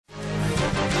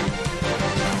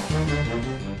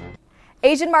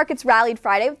Asian markets rallied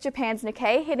Friday with Japan's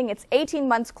Nikkei hitting its 18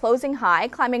 months closing high,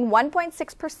 climbing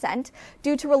 1.6%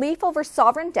 due to relief over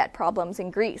sovereign debt problems in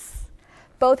Greece.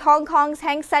 Both Hong Kong's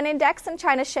Hang Seng Index and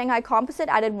China's Shanghai Composite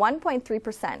added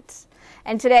 1.3%.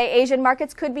 And today, Asian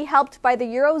markets could be helped by the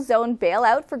Eurozone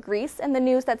bailout for Greece and the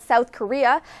news that South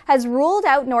Korea has ruled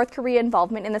out North Korea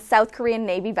involvement in the South Korean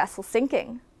Navy vessel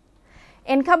sinking.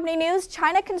 In company news,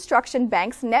 China Construction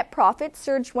Bank's net profit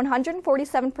surged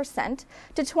 147%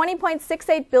 to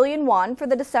 20.68 billion won for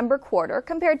the December quarter,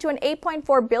 compared to an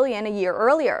 8.4 billion a year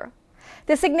earlier.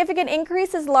 The significant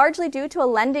increase is largely due to a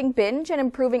lending binge and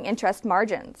improving interest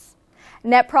margins.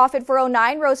 Net profit for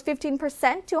 09 rose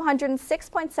 15% to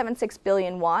 106.76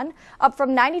 billion won, up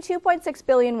from 92.6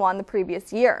 billion won the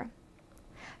previous year.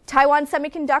 Taiwan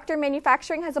Semiconductor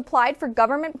Manufacturing has applied for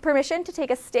government permission to take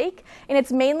a stake in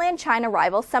its mainland China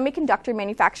rival Semiconductor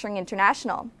Manufacturing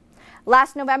International.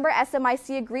 Last November,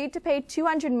 SMIC agreed to pay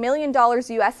 $200 million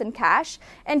US in cash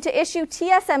and to issue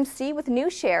TSMC with new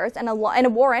shares and a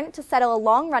warrant to settle a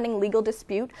long-running legal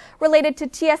dispute related to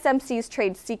TSMC's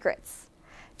trade secrets.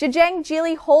 Zhejiang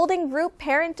Geely Holding Group,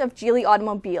 parent of Geely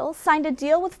Automobiles, signed a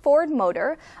deal with Ford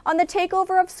Motor on the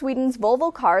takeover of Sweden's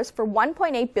Volvo cars for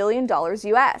 $1.8 billion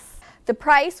US. The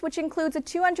price, which includes a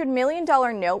 $200 million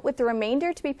note with the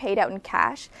remainder to be paid out in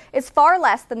cash, is far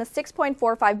less than the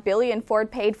 $6.45 billion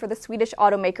Ford paid for the Swedish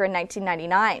automaker in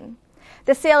 1999.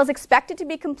 The sale is expected to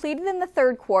be completed in the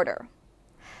third quarter.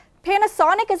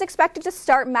 Panasonic is expected to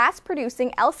start mass-producing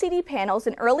LCD panels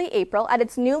in early April at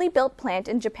its newly built plant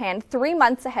in Japan 3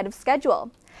 months ahead of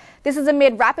schedule. This is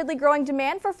amid rapidly growing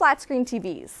demand for flat-screen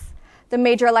TVs. The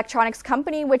major electronics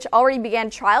company, which already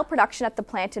began trial production at the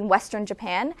plant in western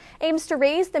Japan, aims to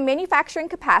raise the manufacturing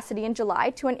capacity in July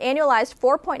to an annualized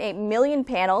 4.8 million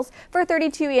panels for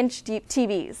 32-inch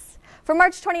TVs. For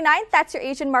March 29th, that's your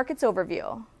Asian markets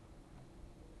overview.